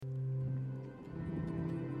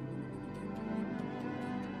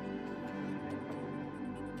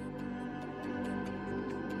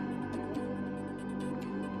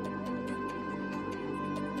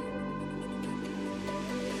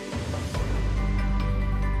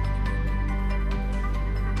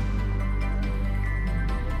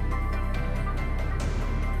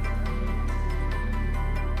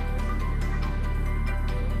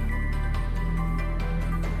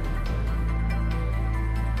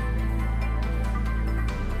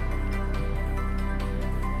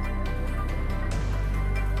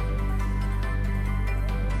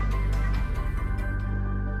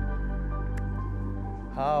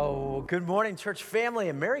Well, good morning, church family,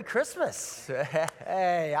 and Merry Christmas.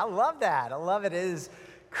 Hey, I love that. I love it. It is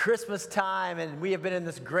Christmas time, and we have been in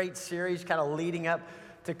this great series kind of leading up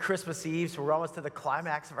to Christmas Eve. So we're almost to the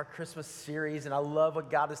climax of our Christmas series, and I love what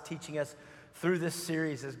God is teaching us through this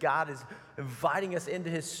series as God is inviting us into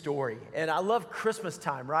his story. And I love Christmas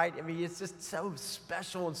time, right? I mean, it's just so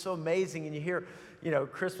special and so amazing, and you hear,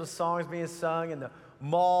 Christmas songs being sung in the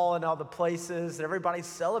mall and all the places, and everybody's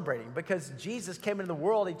celebrating because Jesus came into the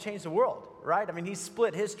world. He changed the world, right? I mean, he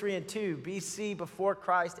split history in two: BC, before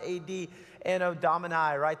Christ, AD, Anno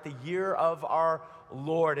Domini, right? The year of our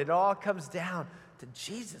Lord. It all comes down to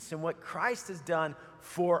Jesus and what Christ has done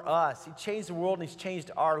for us. He changed the world and he's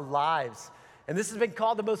changed our lives. And this has been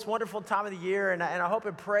called the most wonderful time of the year, and I hope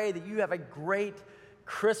and pray that you have a great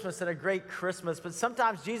Christmas and a great Christmas. But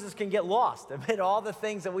sometimes Jesus can get lost amid all the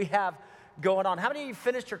things that we have going on. How many of you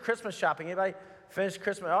finished your Christmas shopping? Anybody finished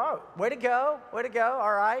Christmas? Oh, way to go. Way to go.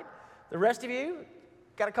 All right. The rest of you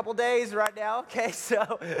got a couple days right now. Okay,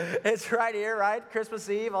 so it's right here, right? Christmas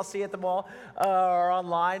Eve. I'll see you at the mall or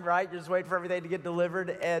online, right? You're just waiting for everything to get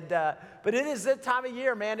delivered. But it is that time of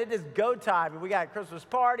year, man. It is go time. We got Christmas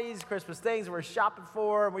parties, Christmas things we're shopping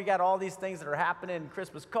for. We got all these things that are happening,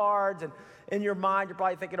 Christmas cards. And in your mind, you're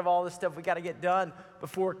probably thinking of all this stuff we got to get done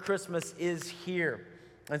before Christmas is here.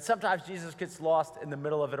 And sometimes Jesus gets lost in the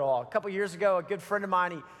middle of it all. A couple years ago, a good friend of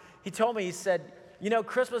mine, he told me, he said,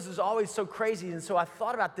 Christmas is always so crazy. And so I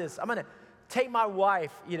thought about this. I'm going to take my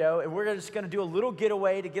wife, and we're just going to do a little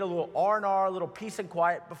getaway to get a little R&R, a little peace and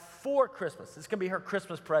quiet before Christmas. It's going to be her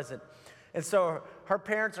Christmas present. And so her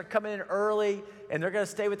parents are coming in early, and they're going to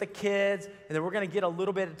stay with the kids, and then we're going to get a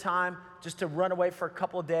little bit of time just to run away for a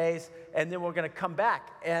couple of days, and then we're going to come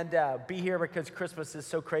back and be here because Christmas is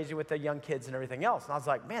so crazy with the young kids and everything else. And I was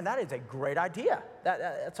like, man, that is a great idea.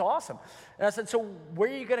 That's awesome. And I said, so where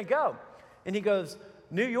are you going to go? And he goes,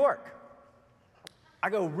 New York. I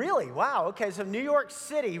go, really? Wow, okay, so New York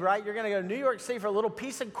City, right? You're going to go to New York City for a little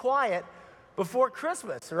peace and quiet before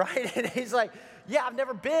Christmas, right? And he's like, yeah, I've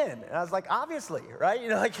never been. And I was like, obviously, right? You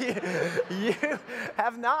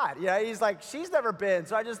have not. He's like, she's never been.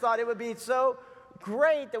 So I just thought it would be so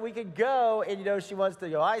great that we could go. And, she wants to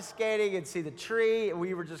go ice skating and see the tree. And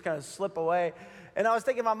we were just going to slip away. And I was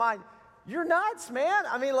thinking in my mind, you're nuts, man.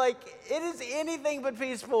 I mean, it is anything but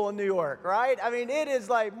peaceful in New York, right? I mean, it is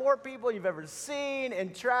like more people you've ever seen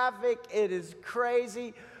in traffic. It is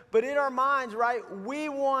crazy. But in our minds, right, we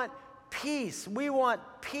want peace. We want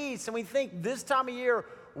peace. And we think this time of year,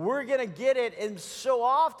 we're going to get it. And so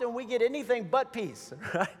often we get anything but peace,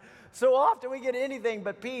 right? So often we get anything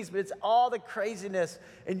but peace, but it's all the craziness.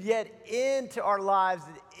 And yet into our lives,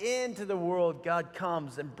 into the world, God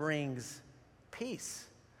comes and brings peace.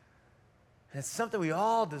 And it's something we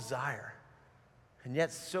all desire. And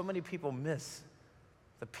yet so many people miss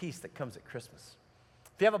the peace that comes at Christmas.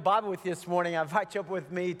 If you have a Bible with you this morning, I invite you up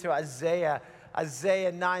with me to Isaiah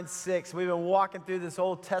 9:6. We've been walking through this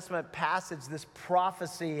Old Testament passage, this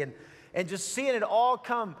prophecy, and just seeing it all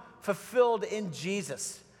come fulfilled in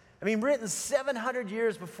Jesus. I mean, written 700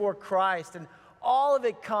 years before Christ, and all of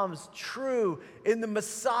it comes true in the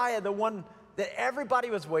Messiah, the one that everybody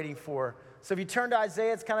was waiting for. So if you turn to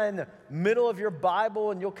Isaiah, it's kind of in the middle of your Bible,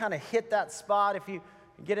 and you'll kind of hit that spot. If you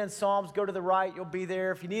get in Psalms, go to the right, you'll be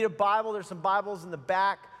there. If you need a Bible, there's some Bibles in the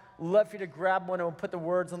back. Love for you to grab one, and we'll put the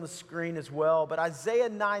words on the screen as well. But Isaiah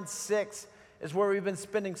 9:6 is where we've been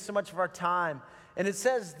spending so much of our time. And it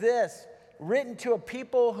says this, written to a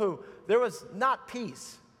people who there was not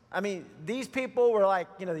peace. I mean, these people were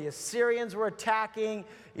like, the Assyrians were attacking.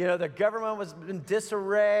 The government was in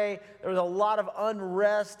disarray. There was a lot of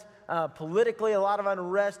unrest, politically, a lot of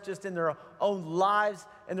unrest just in their own lives.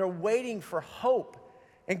 And they're waiting for hope.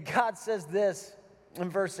 And God says this in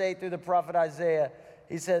verse 8 through the prophet Isaiah.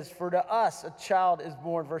 He says, for to us a child is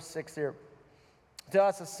born, verse 6 here. To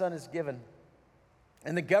us a son is given,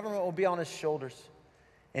 and the government will be on his shoulders.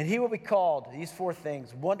 And he will be called, these four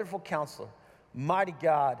things, Wonderful Counselor, Mighty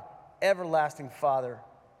God, Everlasting Father,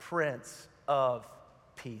 Prince of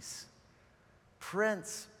Peace.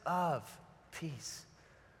 Prince of Peace.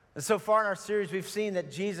 And so far in our series, we've seen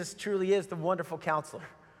that Jesus truly is the Wonderful Counselor.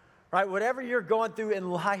 Right? Whatever you're going through in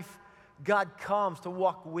life, God comes to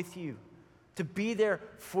walk with you, to be there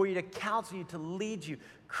for you, to counsel you, to lead you.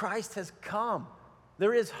 Christ has come.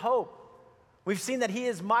 There is hope. We've seen that he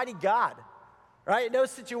is mighty God, right? No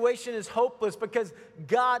situation is hopeless because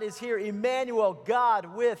God is here. Emmanuel,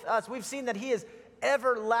 God with us. We've seen that he is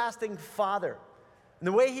everlasting Father. And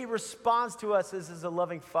the way he responds to us is as a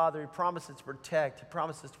loving Father. He promises to protect. He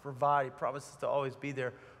promises to provide. He promises to always be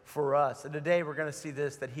there for us. And today we're going to see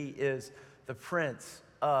this, that he is the Prince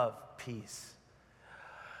of Peace.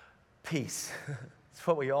 Peace. It's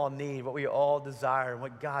what we all need, what we all desire, and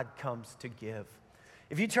what God comes to give.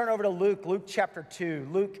 If you turn over to Luke chapter 2,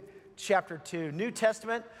 New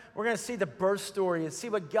Testament, we're going to see the birth story and see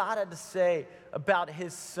what God had to say about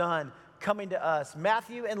his son coming to us.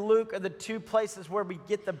 Matthew and Luke are the two places where we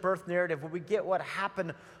get the birth narrative, where we get what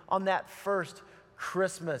happened on that first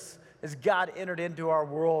Christmas as God entered into our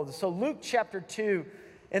world. So Luke chapter 2,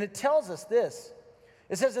 and it tells us this.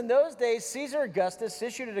 It says, in those days, Caesar Augustus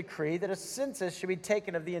issued a decree that a census should be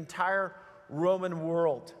taken of the entire Roman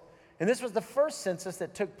world. And this was the first census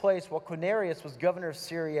that took place while Quirinius was governor of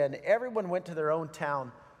Syria, and everyone went to their own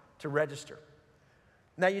town to register.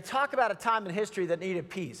 Now, you talk about a time in history that needed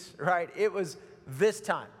peace, right? It was this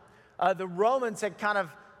time. The Romans had kind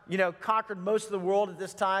of, conquered most of the world at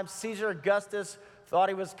this time. Caesar Augustus thought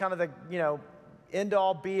he was kind of the,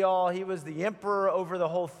 end-all, be-all. He was the emperor over the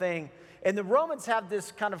whole thing. And the Romans have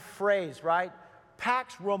this kind of phrase, right?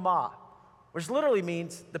 Pax Roma, which literally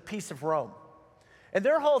means the peace of Rome. And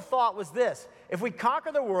their whole thought was this: if we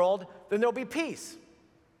conquer the world, then there'll be peace,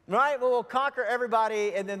 right? Well, we'll conquer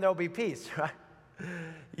everybody and then there'll be peace, right?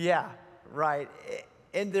 Yeah, right.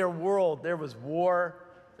 In their world, there was war,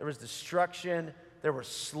 there was destruction, there were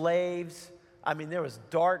slaves. There was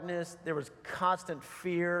darkness, there was constant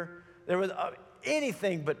fear, there was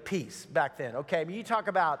anything but peace back then, okay? You talk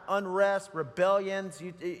about unrest, rebellions,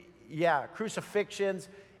 crucifixions,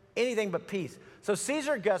 anything but peace. So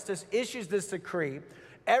Caesar Augustus issues this decree.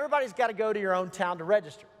 Everybody's got to go to your own town to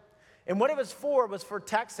register. And what it was for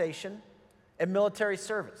taxation and military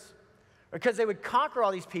service. Because they would conquer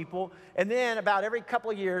all these people, and then about every couple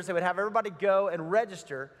of years, they would have everybody go and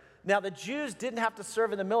register. Now, the Jews didn't have to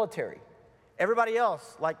serve in the military. Everybody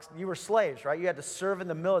else, like you were slaves, right? You had to serve in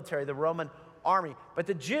the military, the Roman army. But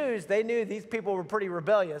the Jews, they knew these people were pretty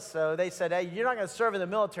rebellious, so they said, hey, you're not going to serve in the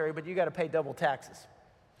military, but you got to pay double taxes.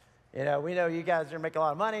 We know you guys are making a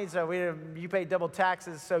lot of money, so you pay double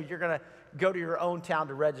taxes, so you're going to go to your own town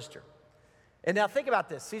to register. And now think about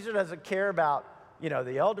this. Caesar doesn't care about,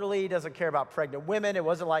 the elderly, doesn't care about pregnant women. It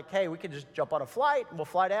wasn't like, hey, we can just jump on a flight, and we'll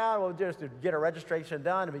fly down, we'll just get our registration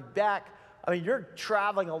done and be back. You're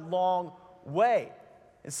traveling a long way.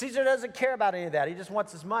 And Caesar doesn't care about any of that. He just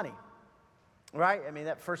wants his money, right?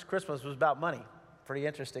 That first Christmas was about money. Pretty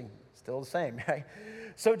interesting. Still the same, right?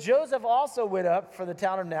 So Joseph also went up from the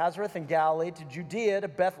town of Nazareth in Galilee to Judea, to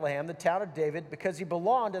Bethlehem, the town of David, because he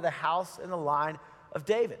belonged to the house and the line of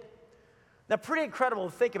David. Now, pretty incredible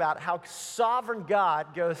to think about how sovereign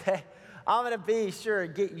God goes, hey, I'm going to be sure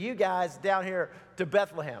to get you guys down here to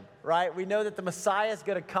Bethlehem, right? We know that the Messiah is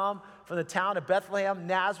going to come from the town of Bethlehem.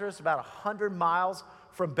 Nazareth is about 100 miles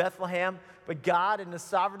from Bethlehem. But God in His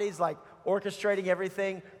sovereignty is like orchestrating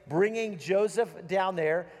everything, bringing Joseph down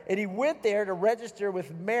there. And he went there to register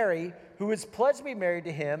with Mary, who was pledged to be married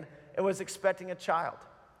to him and was expecting a child.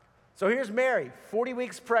 So here's Mary, 40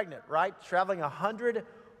 weeks pregnant, right? Traveling 100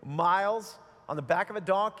 miles on the back of a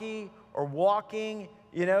donkey or walking,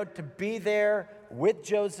 to be there with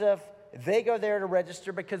Joseph. They go there to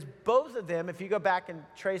register because both of them, if you go back and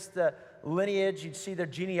trace the lineage, you'd see their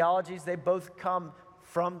genealogies. They both come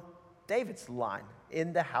from David's line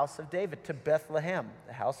in the house of David to Bethlehem,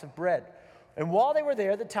 the house of bread. And while they were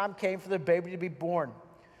there, the time came for the baby to be born.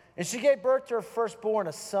 And she gave birth to her firstborn,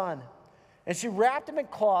 a son. And she wrapped him in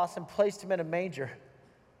cloths and placed him in a manger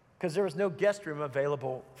because there was no guest room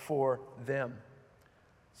available for them.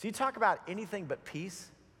 So you talk about anything but peace.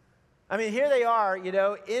 Here they are,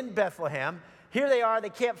 in Bethlehem. Here they are, they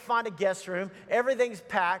can't find a guest room. Everything's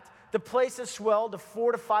packed. The place is swelled to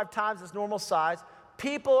 4 to 5 times its normal size.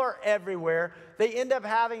 People are everywhere. They end up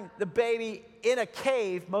having the baby in a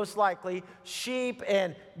cave, most likely. Sheep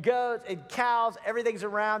and goats and cows, everything's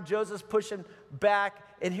around. Joseph's pushing back,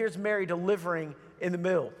 and here's Mary delivering in the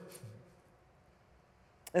middle.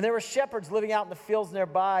 And there were shepherds living out in the fields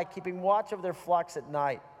nearby, keeping watch over their flocks at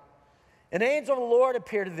night. An angel of the Lord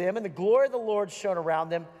appeared to them, and the glory of the Lord shone around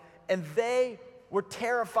them, and they were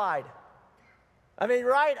terrified.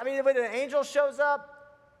 Right? When an angel shows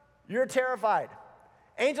up, you're terrified.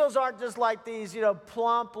 Angels aren't just like these,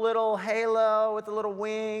 plump little halo with the little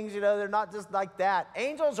wings. They're not just like that.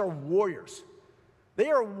 Angels are warriors.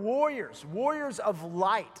 They are warriors of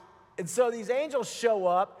light. And so these angels show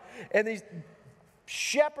up, and these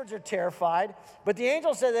shepherds are terrified. But the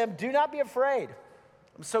angel said to them, do not be afraid.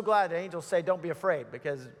 I'm so glad the angels say don't be afraid,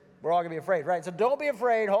 because we're all going to be afraid, right? So don't be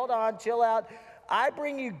afraid. Hold on. Chill out. I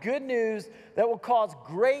bring you good news that will cause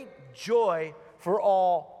great joy for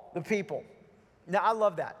all the people. Now, I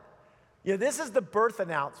love that. This is the birth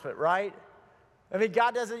announcement, right? I mean,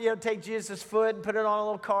 God doesn't, take Jesus' foot and put it on a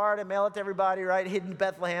little card and mail it to everybody, right? Hidden in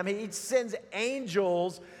Bethlehem. He sends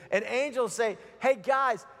angels, and angels say, hey,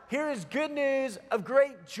 guys, here is good news of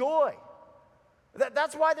great joy.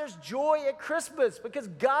 That's why there's joy at Christmas, because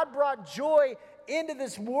God brought joy into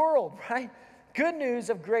this world, right? Good news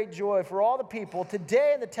of great joy for all the people.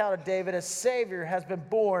 Today in the town of David, a Savior has been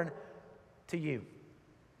born to you.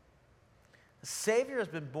 A Savior has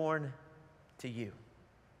been born to you.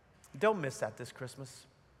 Don't miss that this Christmas.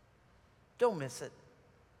 Don't miss it.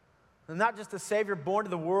 And not just a Savior born to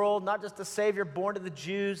the world, not just a Savior born to the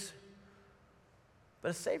Jews,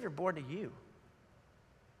 but a Savior born to you.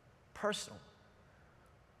 Personal.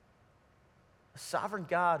 A sovereign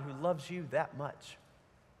God who loves you that much.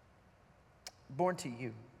 Born to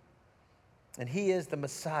you. And He is the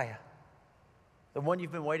Messiah, the one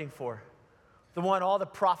you've been waiting for. The one all the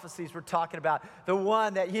prophecies we're talking about, the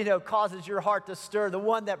one that, causes your heart to stir, the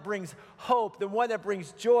one that brings hope, the one that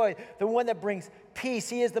brings joy, the one that brings peace.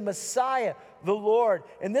 He is the Messiah, the Lord.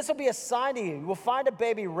 And this will be a sign to you. You will find a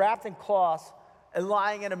baby wrapped in cloths and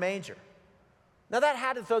lying in a manger. Now that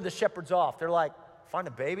had to throw the shepherds off. They're like, find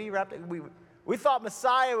a baby wrapped in... We thought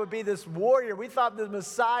Messiah would be this warrior. We thought the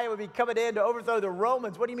Messiah would be coming in to overthrow the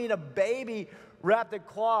Romans. What do you mean a baby wrapped in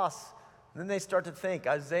cloths? And then they start to think,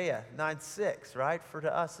 Isaiah 9:6, right? For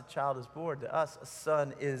to us a child is born, to us a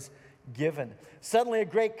son is given. Suddenly a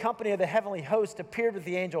great company of the heavenly host appeared with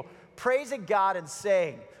the angel, praising God and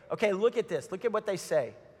saying, okay, look at this. Look at what they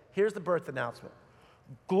say. Here's the birth announcement.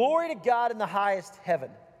 Glory to God in the highest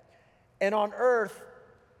heaven, and on earth,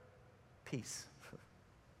 peace.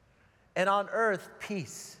 And on earth,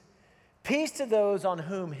 peace. Peace to those on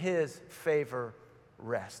whom His favor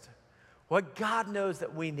rests. What God knows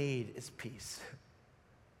that we need is peace.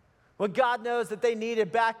 What God knows that they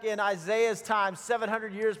needed back in Isaiah's time,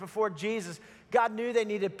 700 years before Jesus, God knew they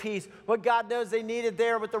needed peace. What God knows they needed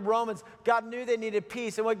there with the Romans, God knew they needed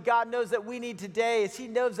peace. And what God knows that we need today is He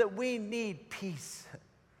knows that we need peace.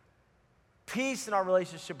 Peace in our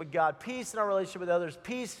relationship with God, peace in our relationship with others,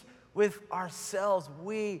 peace with ourselves.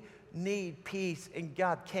 We need peace, and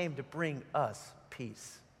God came to bring us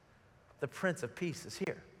peace. The Prince of Peace is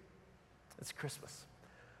here. It's Christmas.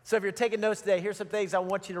 So if you're taking notes today, here's some things I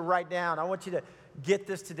want you to write down. I want you to get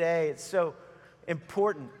this today. It's so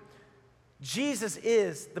important. Jesus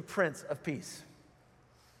is the Prince of Peace.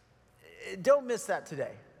 Don't miss that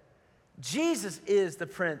today. Jesus is the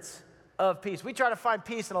Prince of Peace. We try to find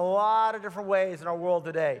peace in a lot of different ways in our world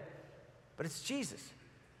today, but it's Jesus.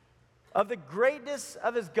 Of the greatness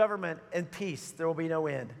of His government and peace, there will be no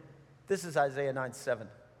end. This is Isaiah 9:7.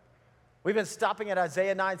 We've been stopping at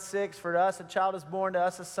Isaiah 9:6. For us a child is born, to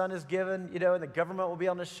us a son is given, and the government will be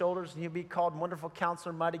on His shoulders, and He'll be called Wonderful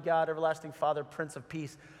Counselor, Mighty God, Everlasting Father, Prince of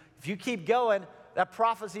Peace. If you keep going, that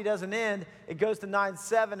prophecy doesn't end. It goes to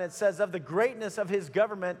 9:7. It says, of the greatness of His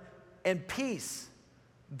government and peace,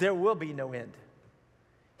 there will be no end.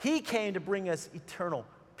 He came to bring us eternal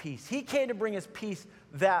peace. He came to bring us peace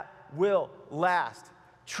that will last.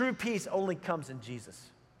 True peace only comes in Jesus.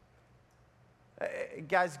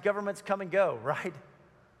 Guys, governments come and go, right?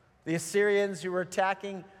 The Assyrians who were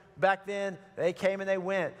attacking back then, they came and they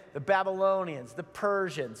went. The Babylonians, the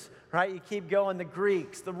Persians, right? You keep going, the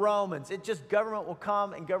Greeks, the Romans. Government will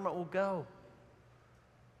come and government will go.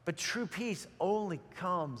 But true peace only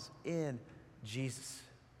comes in Jesus.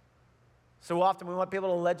 So often we want people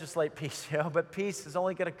to legislate peace, but peace is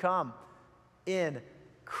only going to come in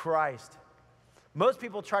Christ. Most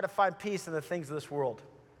people try to find peace in the things of this world.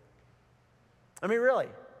 I mean, really.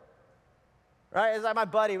 Right? It's like my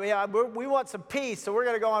buddy, we want some peace, so we're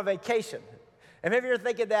going to go on vacation. And maybe you're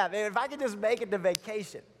thinking that, man, if I could just make it to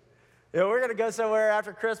vacation, we're going to go somewhere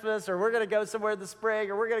after Christmas, or we're going to go somewhere in the spring,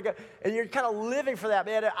 or we're going to go, and you're kind of living for that,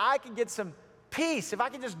 man. I can get some peace if I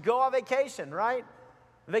can just go on vacation, right?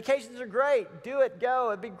 Vacations are great. Do it, go,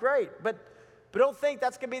 it'd be great. But don't think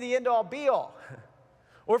that's going to be the end-all, be-all.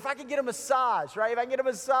 Or if I can get a massage, right? If I can get a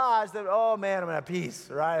massage, then, oh, man, I'm going to have peace,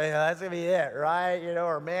 right? That's going to be it, right?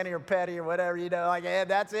 Or mani or pedi or whatever, yeah,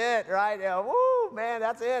 that's it, right? Woo, man,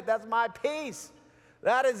 that's it. That's my peace.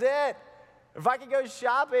 That is it. If I could go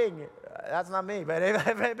shopping, that's not me, but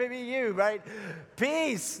maybe you, right?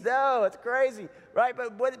 Peace. No, it's crazy, right?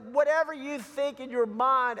 But whatever you think in your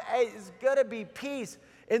mind, hey, it's going to be peace.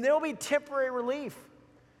 And there will be temporary relief.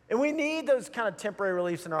 And we need those kind of temporary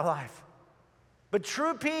reliefs in our life. But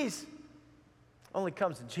true peace only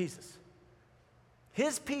comes in Jesus.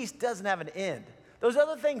 His peace doesn't have an end. those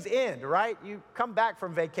other things end, right? You come back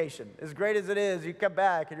from vacation. As great as it is, you come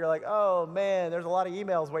back and you're like, oh man, there's a lot of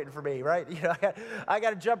emails waiting for me, right? I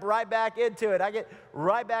got to jump right back into it. I get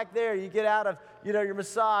right back there. You get out of, your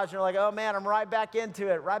massage and you're like, oh man, I'm right back into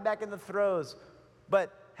it, right back in the throes.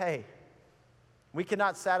 But hey, we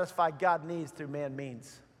cannot satisfy God's needs through man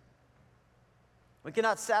means. We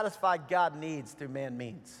cannot satisfy God's needs through man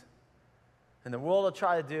means. And the world will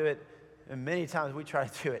try to do it, and many times we try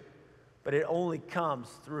to do it, but it only comes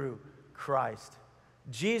through Christ.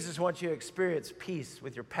 Jesus wants you to experience peace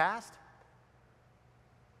with your past.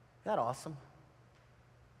 Isn't that awesome?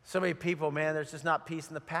 So many people, man, there's just not peace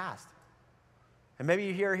in the past. And maybe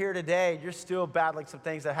you're here today, and you're still battling some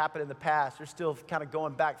things that happened in the past. You're still kind of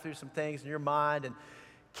going back through some things in your mind and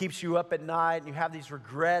keeps you up at night, and you have these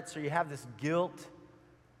regrets or you have this guilt.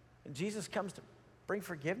 And Jesus comes to bring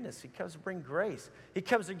forgiveness. He comes to bring grace. He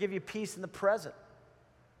comes to give you peace in the present.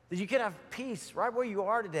 That you can have peace right where you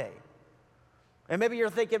are today. And maybe you're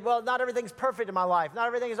thinking, well, not everything's perfect in my life. Not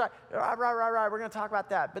everything is right. Right. We're going to talk about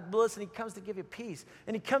that. But listen, he comes to give you peace.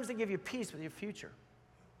 And he comes to give you peace with your future.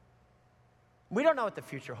 We don't know what the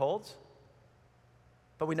future holds.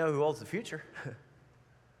 But we know who holds the future.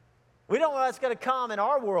 We don't know what's going to come in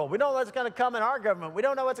our world. We don't know what's going to come in our government. We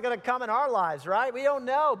don't know what's going to come in our lives, right? We don't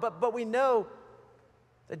know. But we know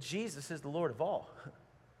that Jesus is the Lord of all.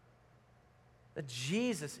 That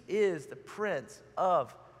Jesus is the Prince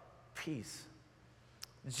of Peace.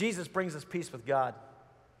 Jesus brings us peace with God.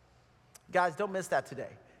 Guys, don't miss that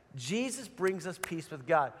today. Jesus brings us peace with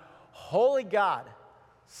God. Holy God,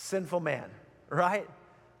 sinful man, right?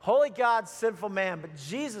 Holy God, sinful man, but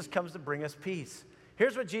Jesus comes to bring us peace.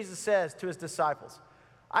 Here's what Jesus says to his disciples.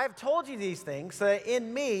 I have told you these things so that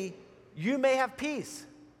in me you may have peace.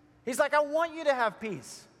 He's like, I want you to have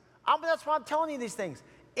peace. That's why I'm telling you these things.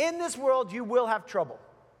 In this world, you will have trouble.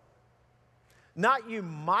 Not you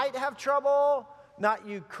might have trouble, not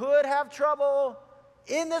you could have trouble.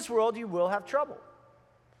 In this world, you will have trouble.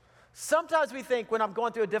 Sometimes we think when I'm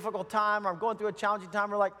going through a difficult time or I'm going through a challenging time,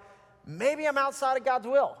 we're like, maybe I'm outside of God's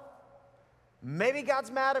will. Maybe God's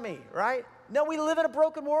mad at me, right? No, we live in a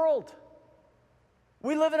broken world.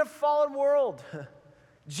 We live in a fallen world.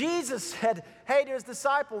 Jesus said, hey, to his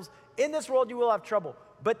disciples, in this world you will have trouble,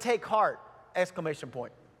 but take heart, exclamation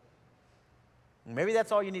point. Maybe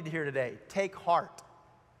that's all you need to hear today. Take heart,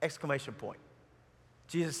 exclamation point.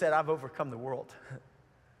 Jesus said, I've overcome the world.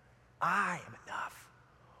 I am enough.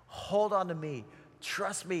 Hold on to me.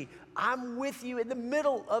 Trust me. I'm with you in the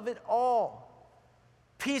middle of it all.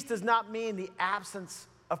 Peace does not mean the absence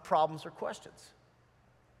of problems or questions.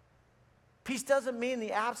 Peace doesn't mean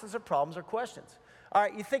the absence of problems or questions. All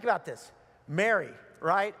right, you think about this. Mary,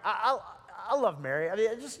 right? I love Mary. I mean,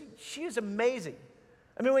 she is amazing.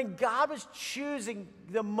 I mean, when God was choosing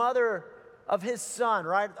the mother of his son,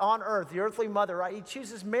 right, on earth, the earthly mother, right, he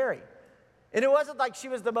chooses Mary. And it wasn't like she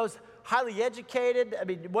was the most highly educated. I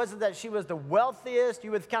mean, it wasn't that she was the wealthiest.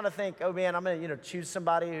 You would kind of think, oh man, I'm going to, choose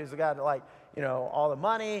somebody who's got like, all the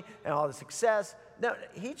money and all the success. No,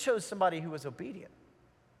 he chose somebody who was obedient.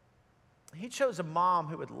 He chose a mom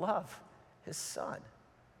who would love his son.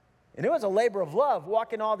 And it was a labor of love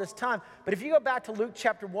walking all this time. But if you go back to Luke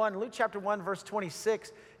chapter 1, verse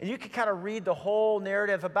 26, and you can kind of read the whole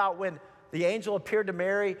narrative about when the angel appeared to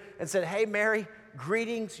Mary and said, hey, Mary,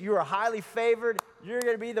 greetings. You are highly favored. You're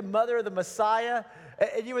going to be the mother of the Messiah.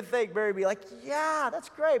 And you would think Mary would be like, yeah, that's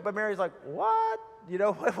great. But Mary's like, what?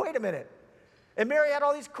 Wait a minute. And Mary had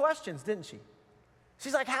all these questions, didn't she?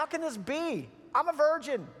 She's like, how can this be? I'm a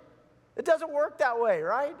virgin. It doesn't work that way,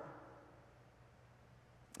 right?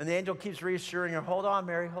 And the angel keeps reassuring her, hold on,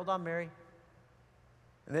 Mary.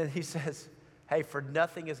 And then he says, hey, for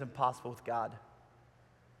nothing is impossible with God.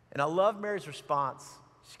 And I love Mary's response.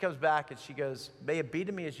 She comes back and she goes, may it be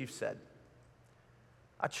to me as you've said.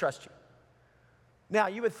 I trust you. Now,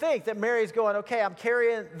 you would think that Mary's going, okay, I'm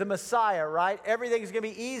carrying the Messiah, right? Everything's going to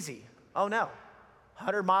be easy. Oh, no.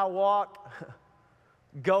 100-mile walk,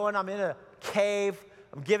 I'm in a cave.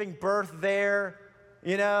 I'm giving birth there.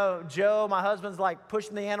 Joe, my husband's like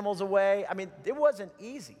pushing the animals away. I mean, it wasn't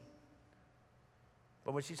easy.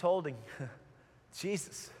 But when she's holding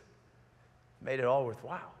Jesus, made it all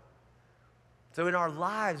worthwhile. So in our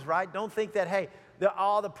lives, right, don't think that, hey,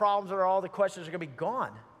 all the problems or all the questions are going to be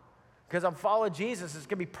gone. Because I'm following Jesus, it's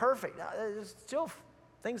going to be perfect. There's still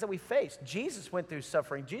things that we face. Jesus went through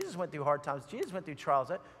suffering. Jesus went through hard times. Jesus went through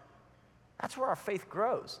trials. That's where our faith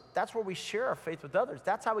grows. That's where we share our faith with others.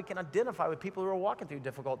 That's how we can identify with people who are walking through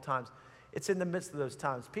difficult times. It's in the midst of those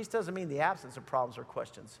times. Peace doesn't mean the absence of problems or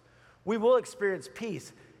questions. We will experience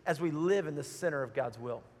peace as we live in the center of God's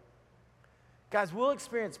will. Guys, we'll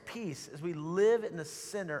experience peace as we live in the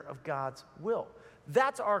center of God's will.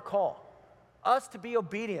 That's our call. Us to be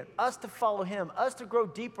obedient, us to follow him, us to grow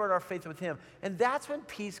deeper in our faith with him. And that's when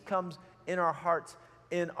peace comes in our hearts,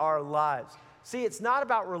 in our lives. See, it's not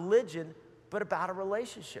about religion, but about a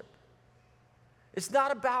relationship. It's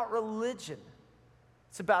not about religion.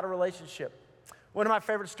 It's about a relationship. One of my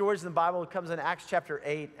favorite stories in the Bible comes in Acts chapter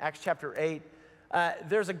 8. Acts chapter 8.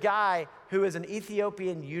 There's a guy who is an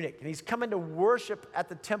Ethiopian eunuch, and he's coming to worship at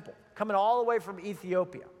the temple, coming all the way from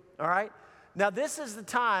Ethiopia, all right? Now, this is the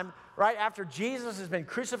time, right, after Jesus has been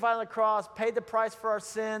crucified on the cross, paid the price for our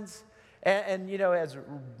sins, and has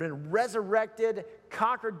been resurrected,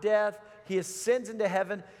 conquered death. He ascends into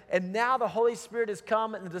heaven, and now the Holy Spirit has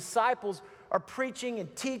come, and the disciples are preaching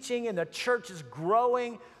and teaching, and the church is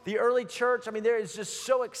growing. The early church, there is just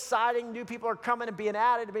so exciting. New people are coming and being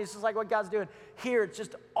added. It's just like what God's doing here. It's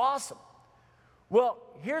just awesome. Well,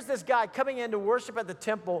 here's this guy coming in to worship at the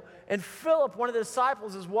temple, and Philip, one of the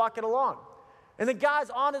disciples, is walking along. And the guy's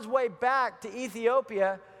on his way back to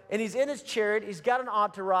Ethiopia, and he's in his chariot, he's got an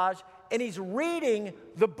entourage, and he's reading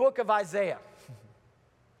the book of Isaiah.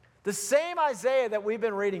 The same Isaiah that we've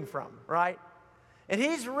been reading from, right? And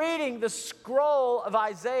he's reading the scroll of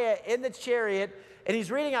Isaiah in the chariot, and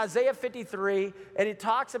he's reading Isaiah 53, and he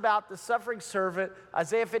talks about the suffering servant,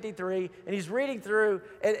 Isaiah 53, and he's reading through,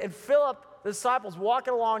 and Philip, the disciple's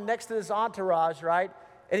walking along next to this entourage, right?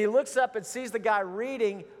 And he looks up and sees the guy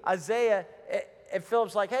reading Isaiah, and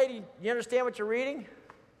Philip's like, hey, do you understand what you're reading?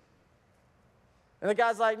 And the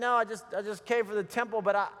guy's like, no, I just came from the temple,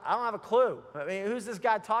 but I don't have a clue. Who's this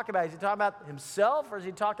guy talking about? Is he talking about himself, or is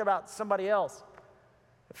he talking about somebody else?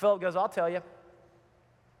 And Philip goes, I'll tell you.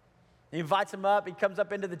 He invites him up. He comes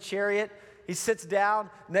up into the chariot. He sits down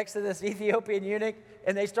next to this Ethiopian eunuch,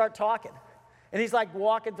 and they start talking. And he's like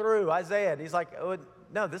walking through Isaiah, and he's like, oh,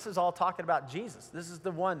 no, this is all talking about Jesus. This is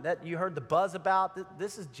the one that you heard the buzz about.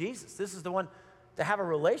 This is Jesus. This is the one to have a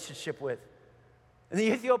relationship with. And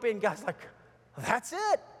the Ethiopian guy's like, well, that's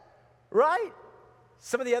it, right?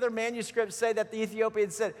 Some of the other manuscripts say that the Ethiopian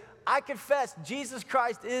said, I confess Jesus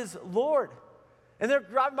Christ is Lord. And they're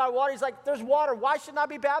driving by water. He's like, there's water. Why shouldn't I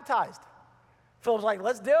be baptized? Philip's like,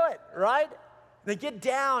 let's do it, right? They get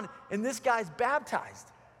down, and this guy's baptized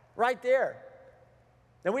right there.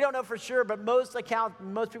 Now, we don't know for sure, but most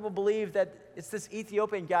people believe that it's this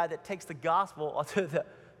Ethiopian guy that takes the gospel to the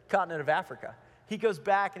continent of Africa. He goes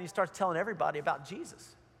back, and he starts telling everybody about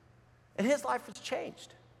Jesus. And his life was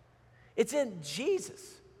changed. It's in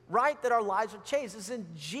Jesus, right, that our lives are changed. It's in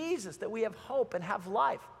Jesus that we have hope and have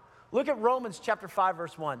life. Look at Romans chapter 5,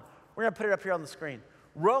 verse 1. We're going to put it up here on the screen.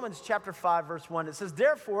 Romans chapter 5, verse 1. It says,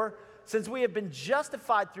 therefore, since we have been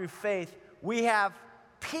justified through faith, we have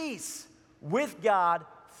peace with God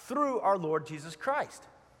through our Lord Jesus Christ.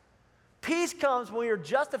 Peace comes when we are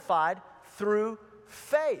justified through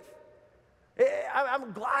faith.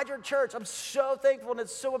 I'm glad you're at church. I'm so thankful, and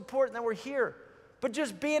it's so important that we're here. But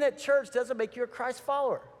just being at church doesn't make you a Christ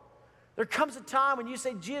follower. There comes a time when you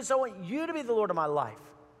say, Jesus, I want you to be the Lord of my life.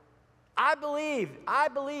 I believe,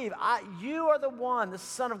 you are the one, the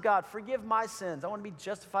Son of God. Forgive my sins. I want to be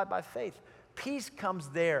justified by faith. Peace comes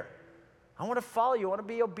there. I want to follow you. I want to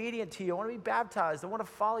be obedient to you. I want to be baptized. I want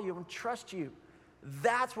to follow you and trust you.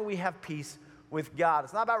 That's where we have peace with God.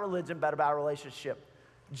 It's not about religion, but about a relationship.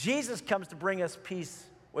 Jesus comes to bring us peace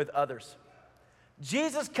with others.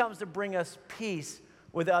 Jesus comes to bring us peace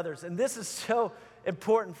with others. And this is so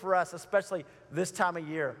important for us, especially this time of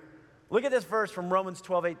year. Look at this verse from Romans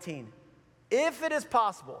 12:18. If it is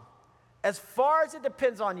possible, as far as it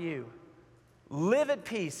depends on you, live at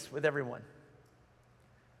peace with everyone.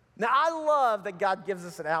 Now, I love that God gives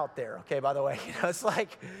us an out there, okay, by the way. It's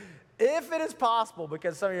like, if it is possible,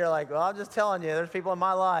 because some of you are like, well, I'm just telling you, there's people in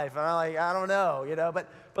my life, and I'm like, I don't know,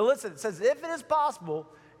 But listen, it says, if it is possible,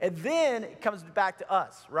 and then it comes back to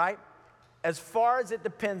us, right? As far as it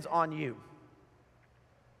depends on you.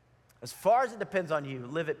 As far as it depends on you,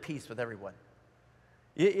 live at peace with everyone.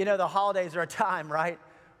 The holidays are a time, right?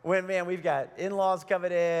 When, man, we've got in-laws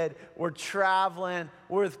coming in, we're traveling,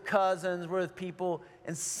 we're with cousins, we're with people,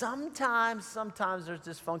 and sometimes there's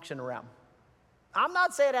dysfunction around. I'm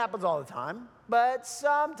not saying it happens all the time, but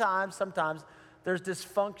sometimes there's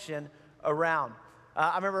dysfunction around.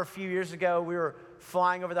 I remember a few years ago, we were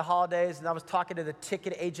flying over the holidays, and I was talking to the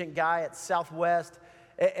ticket agent guy at Southwest,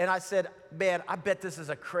 and I said, man, I bet this is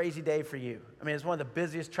a crazy day for you. It's one of the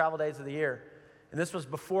busiest travel days of the year. And this was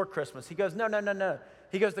before Christmas. He goes, no.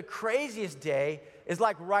 He goes, the craziest day is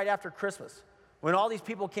like right after Christmas, when all these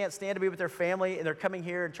people can't stand to be with their family, and they're coming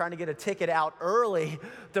here and trying to get a ticket out early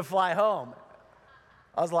to fly home.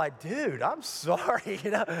 I was like, dude, I'm sorry,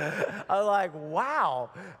 you know. I was like, wow.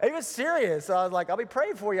 He was serious. I was like, I'll be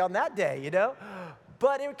praying for you on that day, you know.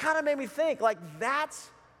 But it kind of made me think, like, that's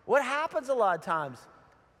what happens a lot of times,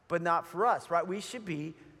 but not for us, right? We should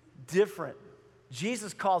be different.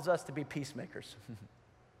 Jesus calls us to be peacemakers.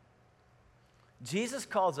 Jesus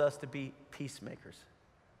calls us to be peacemakers.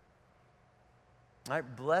 All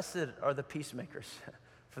right, blessed are the peacemakers,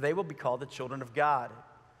 for they will be called the children of God.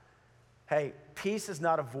 Hey, peace is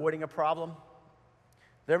not avoiding a problem.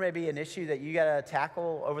 There may be an issue that you got to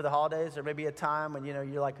tackle over the holidays. There may be a time when,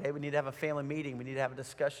 you're like, hey, we need to have a family meeting. We need to have a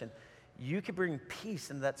discussion. You could bring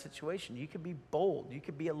peace into that situation. You could be bold. You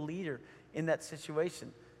could be a leader in that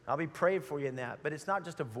situation. I'll be praying for you in that. But it's not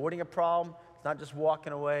just avoiding a problem. It's not just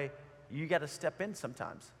walking away. You got to step in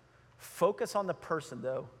sometimes. Focus on the person,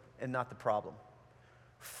 though, and not the problem.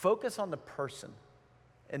 Focus on the person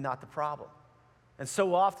and not the problem. And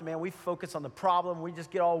so often, man, we focus on the problem. We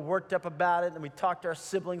just get all worked up about it, and we talk to our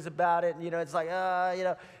siblings about it. And, it's like,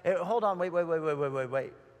 hey, hold on, wait.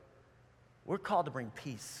 We're called to bring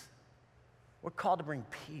peace. We're called to bring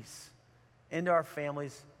peace into our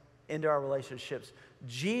families, into our relationships.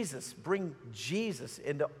 Bring Jesus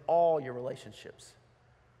into all your relationships.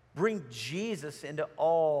 Bring Jesus into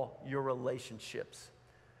all your relationships.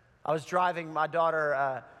 I was driving my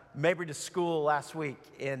daughter, Mabry, to school last week,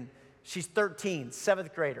 and she's 13,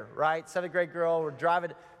 7th grader, right? 7th grade girl. We're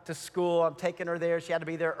driving to school. I'm taking her there. She had to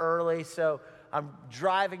be there early, so I'm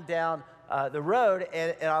driving down the road,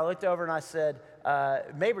 and I looked over and I said,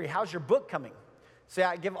 Mabry, how's your book coming? See,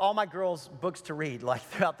 I give all my girls books to read, like,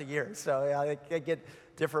 throughout the year. So they get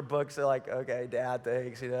different books. They're like, okay, Dad,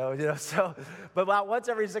 thanks, So, but about once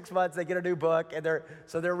every 6 months, they get a new book, and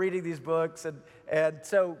they're reading these books. And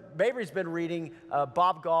so Mabry's been reading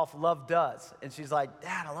Bob Goff, Love Does. And she's like,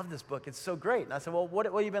 Dad, I love this book. It's so great. And I said, well, what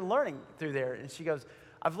have you been learning through there? And she goes,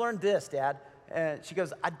 I've learned this, Dad. And she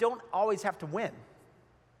goes, I don't always have to win.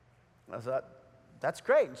 I thought, that's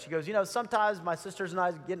great. And she goes, sometimes my sisters and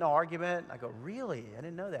I get in an argument. I go, really? I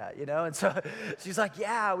didn't know that, And so she's like,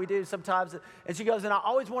 yeah, we do sometimes. And she goes, and I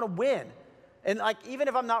always want to win. And like, even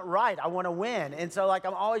if I'm not right, I want to win. And so like,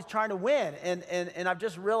 I'm always trying to win. And I've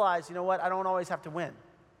just realized, I don't always have to win.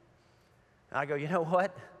 And I go, you know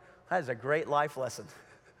what? That is a great life lesson.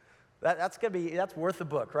 That's worth the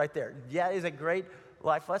book right there. Yeah, it is a great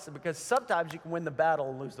life lesson because sometimes you can win the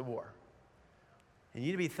battle and lose the war. And you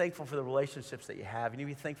need to be thankful for the relationships that you have. You need to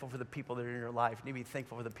be thankful for the people that are in your life. You need to be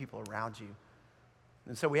thankful for the people around you.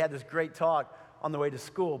 And so we had this great talk on the way to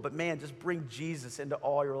school. But man, just bring Jesus into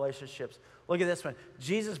all your relationships. Look at this one.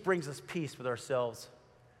 Jesus brings us peace with ourselves.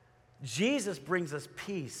 Jesus brings us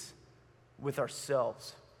peace with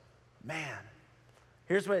ourselves. Man,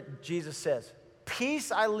 here's what Jesus says.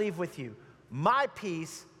 Peace I leave with you. My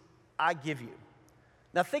peace I give you.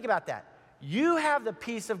 Now think about that. You have the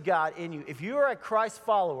peace of God in you. If you are a Christ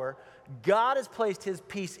follower, God has placed his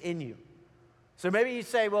peace in you. So maybe you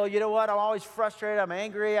say, well, you know what? I'm always frustrated. I'm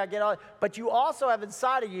angry. But you also have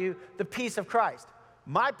inside of you the peace of Christ.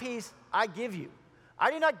 My peace I give you. I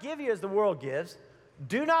do not give you as the world gives.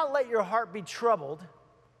 Do not let your heart be troubled,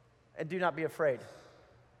 and do not be afraid.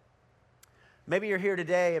 Maybe you're here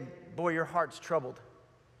today and boy, your heart's troubled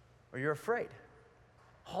or you're afraid.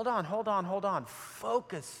 Hold on.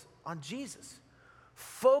 Focus on Jesus.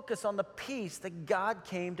 Focus on the peace that God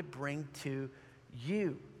came to bring to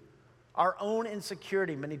you. Our own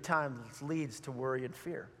insecurity many times leads to worry and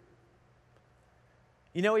fear.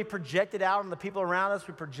 We project it out on the people around us,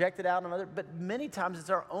 we project it out on others, but many times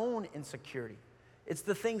it's our own insecurity. It's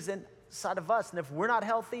the things inside of us. And if we're not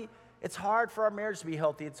healthy, it's hard for our marriage to be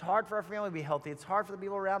healthy. It's hard for our family to be healthy. It's hard for the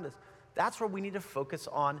people around us. That's where we need to focus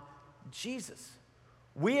on Jesus.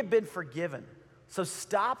 We have been forgiven. So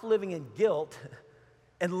stop living in guilt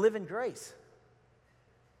and live in grace.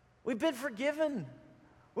 We've been forgiven.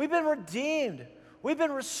 We've been redeemed. We've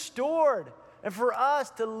been restored. And for us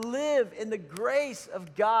to live in the grace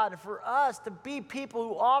of God, and for us to be people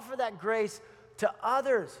who offer that grace to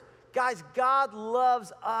others. Guys, God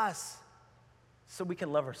loves us so we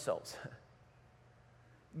can love ourselves.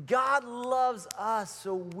 God loves us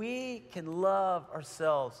so we can love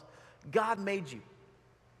ourselves. God made you.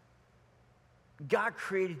 God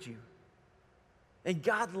created you. And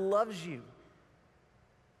God loves you.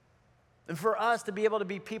 And for us to be able to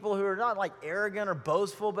be people who are not like arrogant or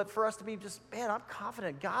boastful, but for us to be just, man, I'm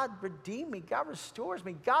confident. God redeemed me. God restores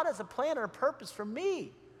me. God has a plan and a purpose for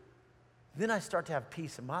me. Then I start to have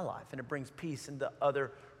peace in my life, and it brings peace into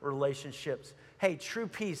other relationships. Hey, true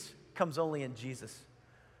peace comes only in Jesus.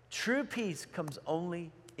 True peace comes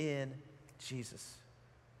only in Jesus.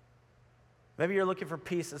 Maybe you're looking for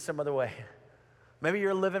peace in some other way. Maybe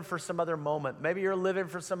you're living for some other moment. Maybe you're living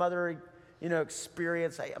for some other,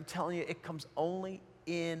 experience. I'm telling you, it comes only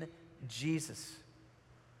in Jesus.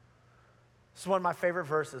 This is one of my favorite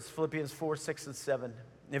verses, Philippians 4, 6, and 7.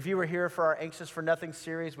 If you were here for our Anxious for Nothing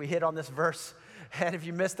series, we hit on this verse. And if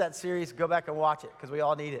you missed that series, go back and watch it because we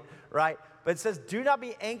all need it, right? But it says, do not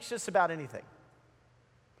be anxious about anything.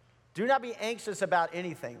 Do not be anxious about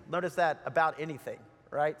anything. Notice that, about anything,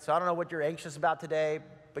 right? So I don't know what you're anxious about today,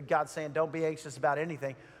 but God's saying don't be anxious about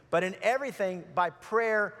anything. But in everything, by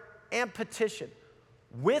prayer and petition,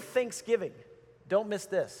 with thanksgiving. Don't miss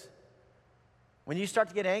this. When you start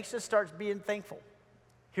to get anxious, start being thankful.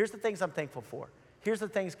 Here's the things I'm thankful for. Here's the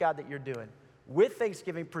things, God, that you're doing. With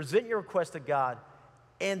thanksgiving, present your request to God,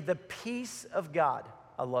 and the peace of God,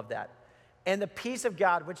 I love that, and the peace of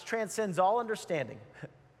God, which transcends all understanding,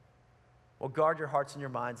 will guard your hearts and your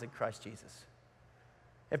minds in Christ Jesus.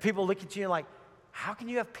 And people look at you and like, how can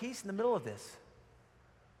you have peace in the middle of this?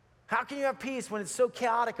 How can you have peace when it's so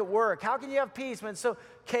chaotic at work? How can you have peace when it's so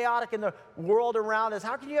chaotic in the world around us?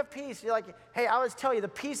 How can you have peace? You're like, hey, I always tell you, the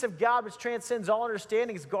peace of God, which transcends all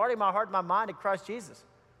understanding, is guarding my heart and my mind in Christ Jesus.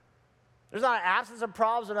 There's not an absence of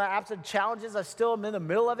problems, there's not an absence of challenges. I still am in the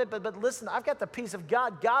middle of it, but listen, I've got the peace of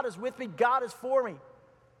God. God is with me. God is for me.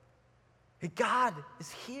 And God is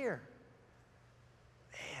here.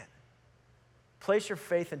 Man, place your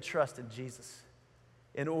faith and trust in Jesus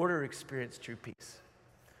in order to experience true peace.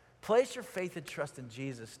 Place your faith and trust in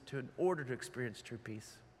Jesus in order to experience true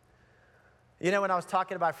peace. When I was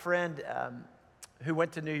talking to my friend who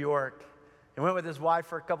went to New York and went with his wife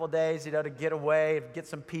for a couple of days, to get away, get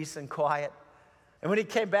some peace and quiet. And when he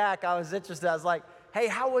came back, I was interested. I was like, hey,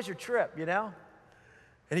 how was your trip, And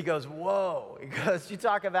he goes, whoa. He goes, you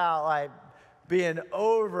talk about like being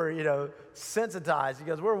over, sensitized. He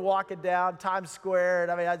goes, we're walking down Times Square.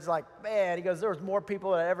 And I was like, man, he goes, there was more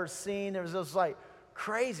people than I'd ever seen. It was just like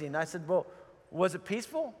crazy. And I said, well, was it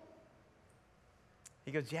peaceful?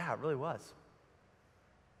 He goes, yeah, it really was.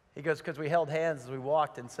 He goes, because we held hands as we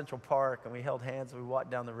walked in Central Park, and we held hands as we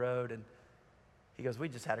walked down the road, and he goes, we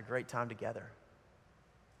just had a great time together.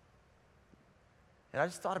 And I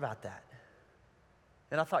just thought about that.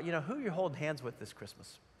 And I thought, who are you holding hands with this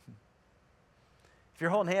Christmas? If you're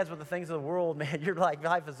holding hands with the things of the world, man, you're like,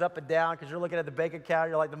 life is up and down because you're looking at the bank account,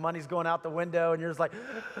 you're like, the money's going out the window, and you're just like,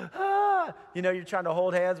 you're trying to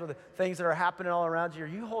hold hands with the things that are happening all around you. Are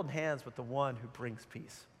you holding hands with the one who brings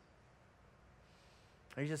peace?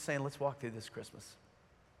 Are you just saying, let's walk through this Christmas?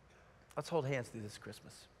 Let's hold hands through this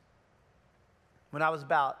Christmas. When I was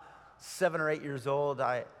about 7 or 8 years old,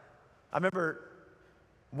 I remember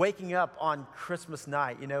waking up on Christmas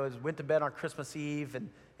night. Went to bed on Christmas Eve, and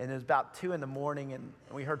it was about 2 in the morning, and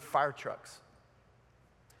we heard fire trucks.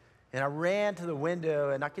 And I ran to the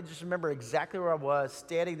window, and I could just remember exactly where I was,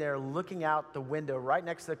 standing there looking out the window right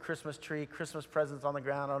next to the Christmas tree, Christmas presents on the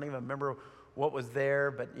ground. I don't even remember what was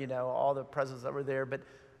there, but all the presents that were there. But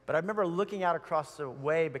I remember looking out across the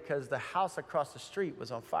way because the house across the street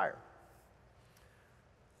was on fire.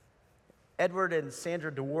 Edward and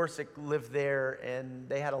Sandra Dworsik lived there, and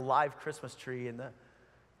they had a live Christmas tree, and the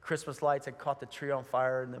Christmas lights had caught the tree on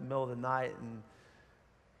fire in the middle of the night, and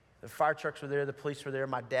the fire trucks were there, the police were there.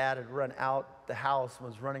 My dad had run out the house and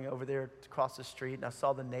was running over there across the street, and I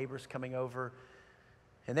saw the neighbors coming over,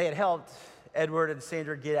 and they had helped Edward and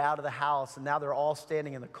Sandra get out of the house, and now they're all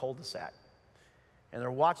standing in the cul-de-sac, and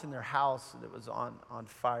they're watching their house that was on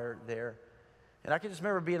fire there. And I can just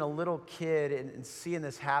remember being a little kid and seeing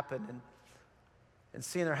this happen, and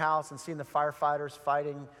seeing their house and seeing the firefighters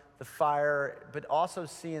fighting the fire, but also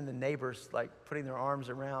seeing the neighbors like putting their arms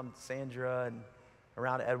around Sandra and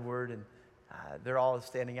around Edward, and they're all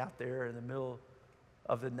standing out there in the middle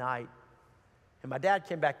of the night. And my dad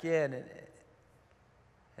came back in,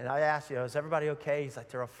 and I asked, is everybody okay? He's like,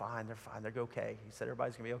 they're all fine, they're okay. He said,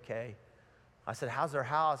 everybody's gonna be okay. I said, how's their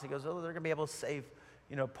house? He goes, oh, they're gonna be able to save,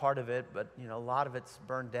 part of it, but, a lot of it's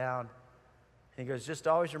burned down. And he goes, just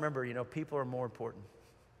always remember, people are more important.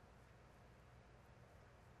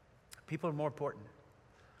 People are more important.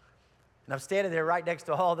 And I'm standing there right next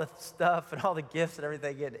to all the stuff and all the gifts and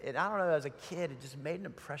everything. And I don't know, as a kid, it just made an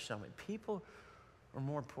impression on me. People are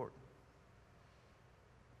more important.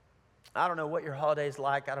 I don't know what your holiday's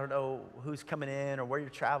like. I don't know who's coming in or where you're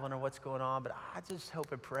traveling or what's going on. But I just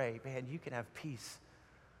hope and pray, man, you can have peace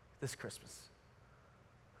this Christmas.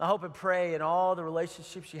 I hope and pray in all the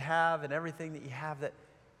relationships you have and everything that you have that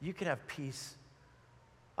you can have peace.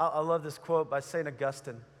 I love this quote by St.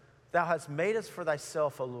 Augustine. Thou hast made us for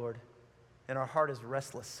thyself, O Lord, and our heart is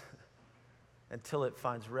restless until it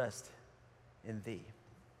finds rest in thee.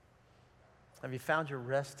 Have you found your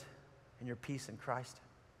rest and your peace in Christ?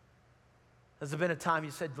 Has there been a time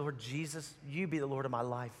you said, Lord Jesus, you be the Lord of my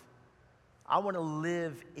life? I want to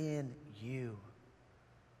live in you.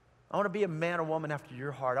 I want to be a man or woman after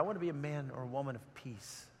your heart. I want to be a man or a woman of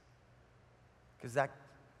peace. Because that's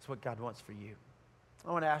what God wants for you.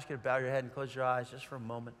 I want to ask you to bow your head and close your eyes just for a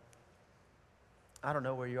moment. I don't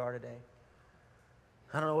know where you are today.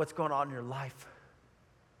 I don't know what's going on in your life.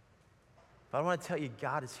 But I want to tell you,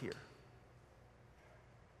 God is here.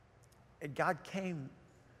 And God came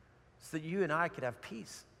so that you and I could have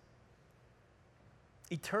peace.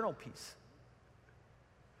 Eternal peace.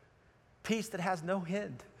 Peace that has no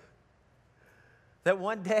end. That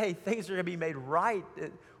one day things are going to be made right.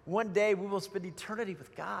 That one day we will spend eternity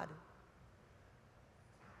with God.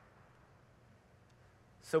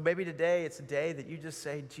 So maybe today it's a day that you just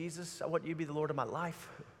say, Jesus, I want you to be the Lord of my life.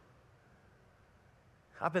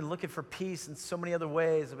 I've been looking for peace in so many other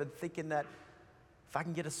ways. I've been thinking that if I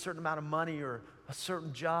can get a certain amount of money or a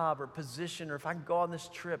certain job or position, or if I can go on this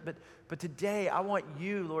trip. But today I want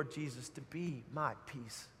you, Lord Jesus, to be my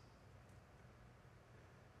peace.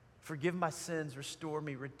 Forgive my sins, restore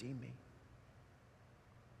me, redeem me.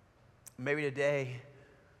 Maybe today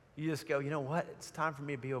you just go, you know what? It's time for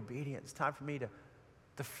me to be obedient. It's time for me to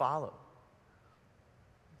follow,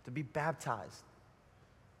 to be baptized,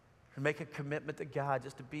 to make a commitment to God,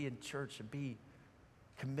 just to be in church and be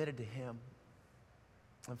committed to Him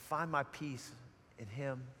and find my peace in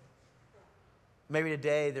Him. Maybe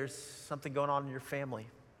today there's something going on in your family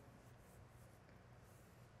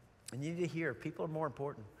and you need to hear people are more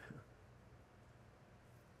important.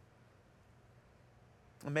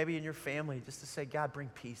 And maybe in your family, just to say, God, bring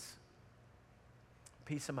peace.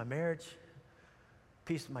 Peace in my marriage,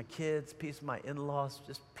 peace with my kids, peace with my in-laws,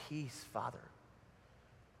 just peace, Father.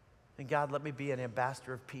 And God, let me be an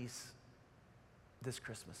ambassador of peace this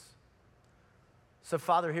Christmas. So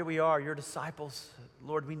Father, here we are, your disciples.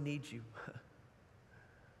 Lord, we need you.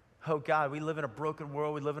 Oh God, we live in a broken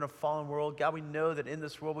world. We live in a fallen world. God, we know that in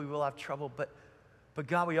this world we will have trouble, but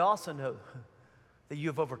God, we also know that you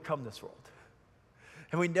have overcome this world.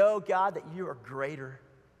 And we know, God, that you are greater.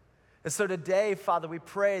 And so today, Father, we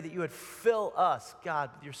pray that you would fill us, God,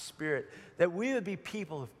 with your Spirit, that we would be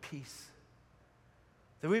people of peace,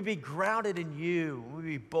 that we'd be grounded in you, we'd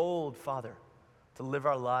be bold, Father, to live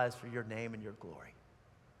our lives for your name and your glory.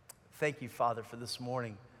 Thank you, Father, for this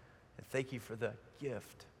morning, and thank you for the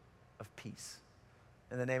gift of peace.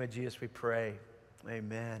 In the name of Jesus we pray,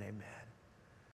 amen, amen.